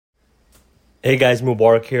Hey guys,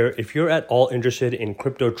 Mubarak here. If you're at all interested in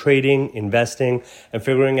crypto trading, investing, and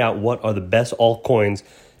figuring out what are the best altcoins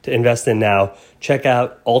to invest in now, check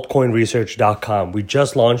out altcoinresearch.com. We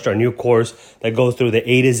just launched our new course that goes through the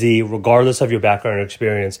A to Z, regardless of your background or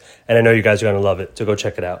experience. And I know you guys are going to love it, so go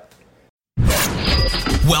check it out.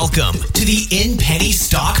 Welcome to the In Penny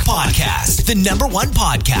Stock Podcast, the #1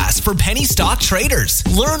 podcast for penny stock traders.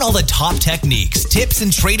 Learn all the top techniques, tips,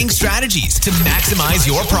 and trading strategies to maximize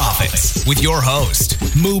your profits with your host,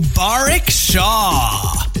 Mubarak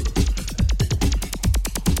Shah.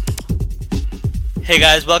 Hey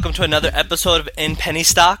guys, welcome to another episode of In Penny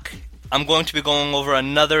Stock. I'm going to be going over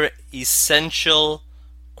another essential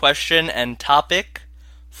question and topic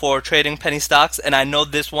for trading penny stocks, and I know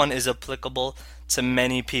this one is applicable to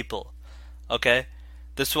many people. Okay?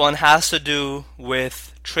 This one has to do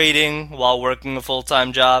with trading while working a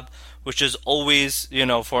full-time job, which is always,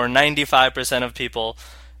 for 95% of people,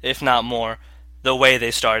 if not more, the way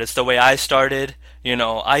they start. It's the way I started.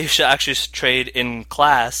 I used to actually trade in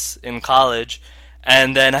class in college,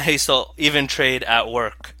 and then I used to even trade at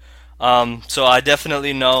work. So I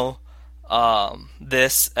definitely know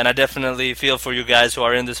this, and I definitely feel for you guys who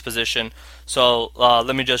are in this position. So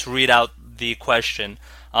let me just read out the question.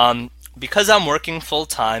 Because I'm working full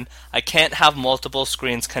time, I can't have multiple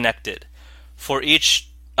screens connected for each.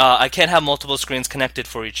 I can't have multiple screens connected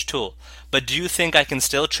for each tool. But do you think I can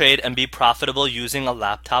still trade and be profitable using a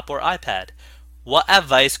laptop or iPad? What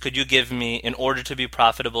advice could you give me in order to be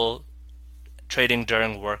profitable trading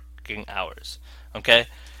during working hours? Okay,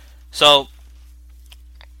 so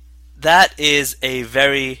that is a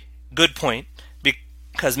very good point.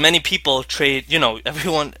 Because many people trade,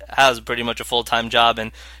 everyone has pretty much a full-time job,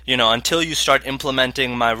 and, until you start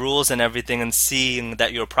implementing my rules and everything and seeing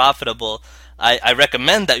that you're profitable, I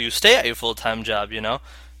recommend that you stay at your full-time job, You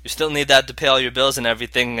still need that to pay all your bills and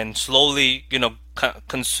everything, and slowly,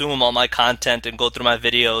 consume all my content and go through my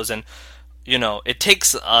videos, and, it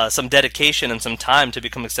takes some dedication and some time to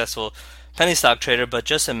become a successful penny stock trader, but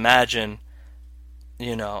just imagine,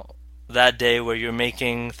 that day where you're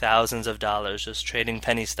making thousands of dollars just trading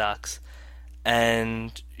penny stocks,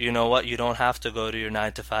 and you know what, you don't have to go to your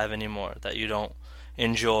 9 to 5 anymore that you don't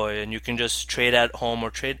enjoy, and you can just trade at home or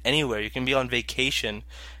trade anywhere. You can be on vacation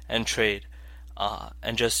and trade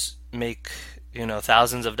and just make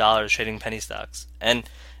thousands of dollars trading penny stocks. And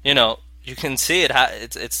you can see it.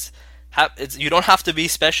 You don't have to be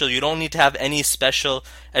special. You don't need to have any special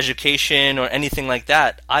education or anything like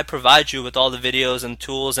that. I provide you with all the videos and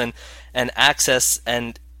tools and access,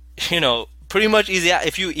 and pretty much easy.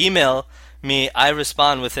 If you email me, I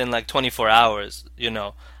respond within like 24 hours.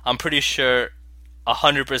 I'm pretty sure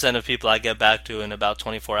 100% of people I get back to in about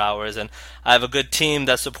 24 hours, and I have a good team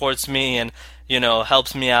that supports me and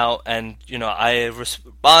helps me out, and I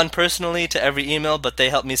respond personally to every email, but they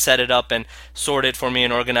help me set it up and sort it for me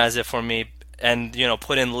and organize it for me, and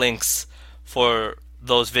put in links for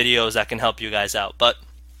those videos that can help you guys out. But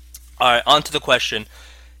alright, on to the question.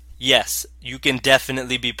 Yes, you can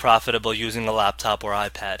definitely be profitable using a laptop or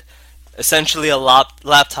iPad. Essentially, a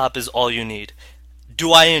laptop is all you need.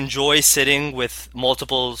 Do I enjoy sitting with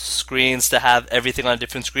multiple screens to have everything on a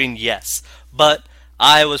different screen? Yes. But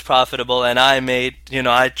I was profitable, and I made,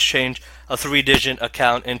 I changed a 3-digit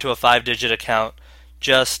account into a 5-digit account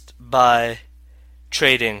just by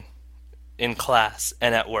trading in class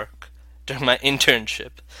and at work during my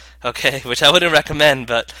internship, okay? Which I wouldn't recommend,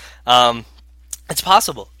 but it's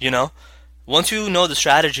possible, Once you know the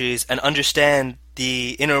strategies and understand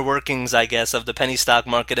the inner workings, I guess, of the penny stock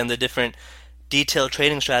market and the different detailed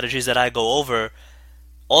trading strategies that I go over,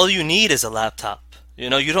 all you need is a laptop. You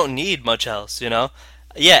don't need much else,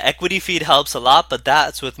 Yeah, Equity Feed helps a lot, but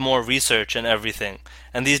that's with more research and everything.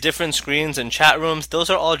 And these different screens and chat rooms, those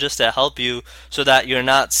are all just to help you so that you're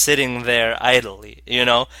not sitting there idly,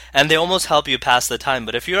 And they almost help you pass the time.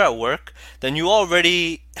 But if you're at work, then you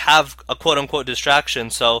already have a quote-unquote distraction.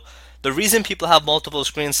 So the reason people have multiple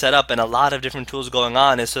screens set up and a lot of different tools going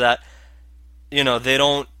on is so that, they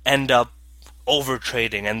don't end up over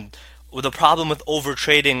trading. And the problem with over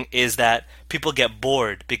trading is that people get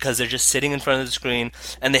bored because they're just sitting in front of the screen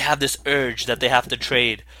and they have this urge that they have to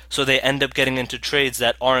trade. So they end up getting into trades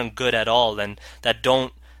that aren't good at all and that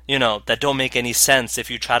don't make any sense if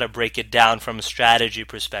you try to break it down from a strategy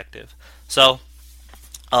perspective. So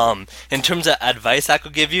in terms of advice I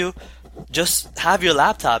could give you, just have your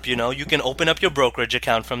laptop, you can open up your brokerage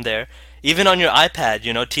account from there. Even on your iPad,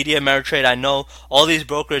 TD Ameritrade, I know all these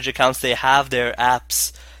brokerage accounts, they have their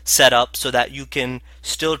apps set up so that you can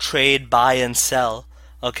still trade, buy, and sell,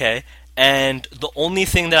 okay? And the only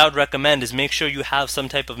thing that I would recommend is make sure you have some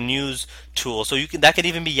type of news tool. So that could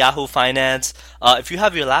even be Yahoo Finance. If you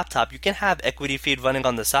have your laptop, you can have Equity Feed running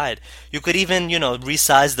on the side. You could even,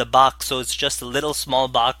 resize the box so it's just a little small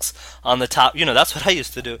box on the top. That's what I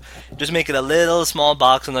used to do. Just make it a little small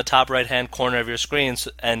box on the top right-hand corner of your screen,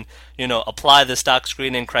 and apply the stock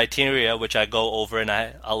screening criteria, which I go over and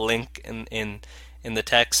I'll link in the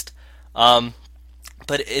text.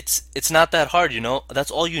 But it's not that hard,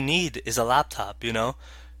 That's all you need is a laptop,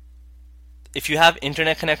 If you have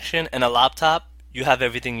internet connection and a laptop, you have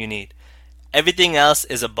everything you need. Everything else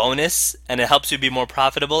is a bonus, and it helps you be more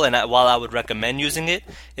profitable. And while I would recommend using it,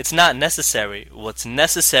 it's not necessary. What's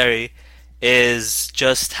necessary is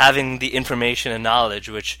just having the information and knowledge,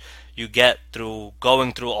 which you get through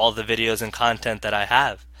going through all the videos and content that I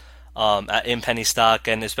have in Penny Stock,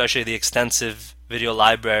 and especially the extensive video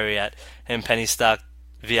library at Penny Stock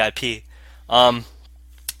VIP.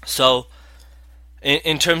 So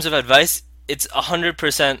in terms of advice, it's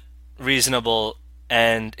 100% reasonable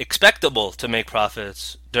and expectable to make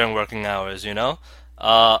profits during working hours,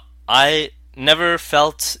 I never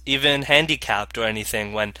felt even handicapped or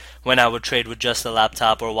anything when I would trade with just a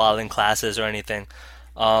laptop or while in classes or anything.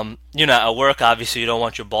 At work, obviously you don't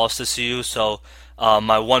want your boss to see you, so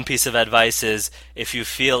my one piece of advice is, if you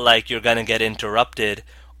feel like you're going to get interrupted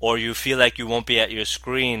or you feel like you won't be at your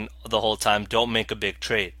screen the whole time, don't make a big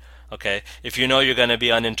trade. Okay? If you know you're going to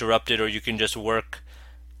be uninterrupted, or you can just work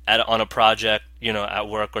on a project, at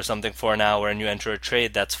work or something for an hour, and you enter a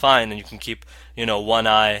trade, that's fine, and you can keep, one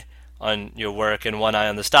eye on your work and one eye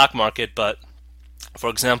on the stock market. But for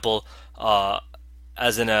example,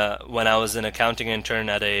 when I was an accounting intern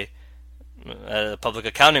at a public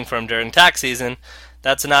accounting firm during tax season,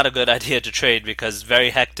 that's not a good idea to trade because it's very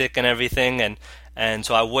hectic and everything, and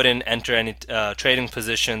so I wouldn't enter any trading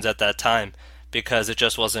positions at that time because it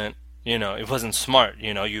just wasn't, it wasn't smart.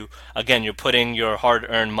 You're putting your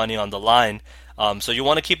hard-earned money on the line, so you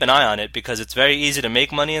want to keep an eye on it because it's very easy to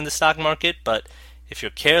make money in the stock market, but if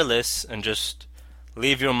you're careless and just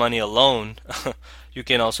leave your money alone, you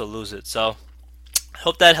can also lose it. So I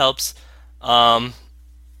hope that helps.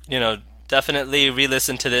 Definitely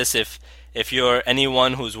re-listen to this if you're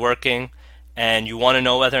anyone who's working and you want to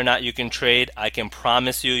know whether or not you can trade. I can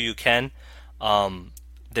promise you can.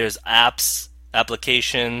 There's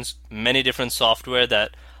applications, many different software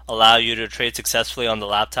that allow you to trade successfully on the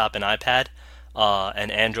laptop and iPad, an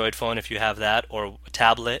Android phone if you have that, or a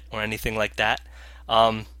tablet or anything like that.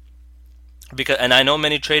 And I know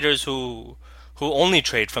many traders who only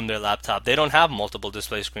trade from their laptop. They don't have multiple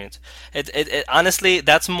display screens. It honestly,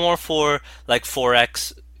 that's more for like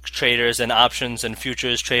Forex traders and options and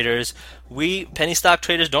futures traders. We penny stock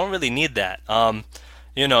traders don't really need that.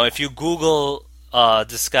 If you Google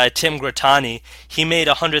this guy Tim Grattani, he made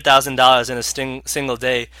 $100,000 in a single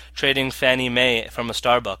day trading Fannie Mae from a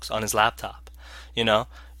Starbucks on his laptop.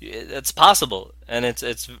 It's possible, and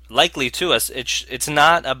it's likely to us. It's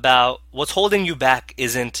not about what's holding you back.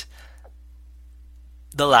 Isn't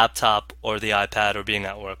the laptop or the iPad or being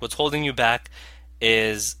at work. What's holding you back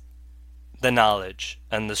is the knowledge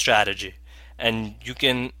and the strategy, and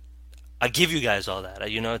I give you guys all that.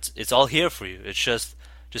 It's all here for you. It's just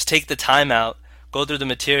take the time out, go through the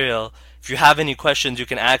material. If you have any questions, you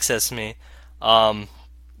can access me. I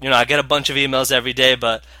get a bunch of emails every day,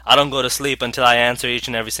 but I don't go to sleep until I answer each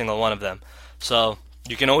and every single one of them. So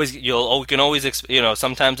you can always,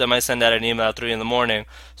 sometimes I might send out an email at 3 in the morning.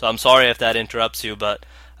 So I'm sorry if that interrupts you, but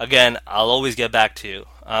again, I'll always get back to you.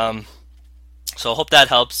 So I hope that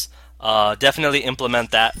helps. Definitely implement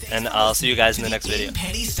that, and I'll see you guys in the next video.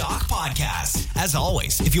 Penny Stock Podcast. As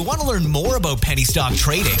always, if you want to learn more about penny stock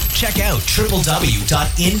trading, check out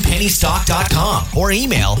www.inpennystock.com or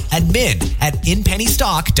email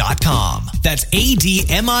admin@inpennystock.com. That's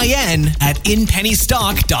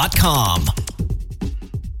ADMIN@inpennystock.com.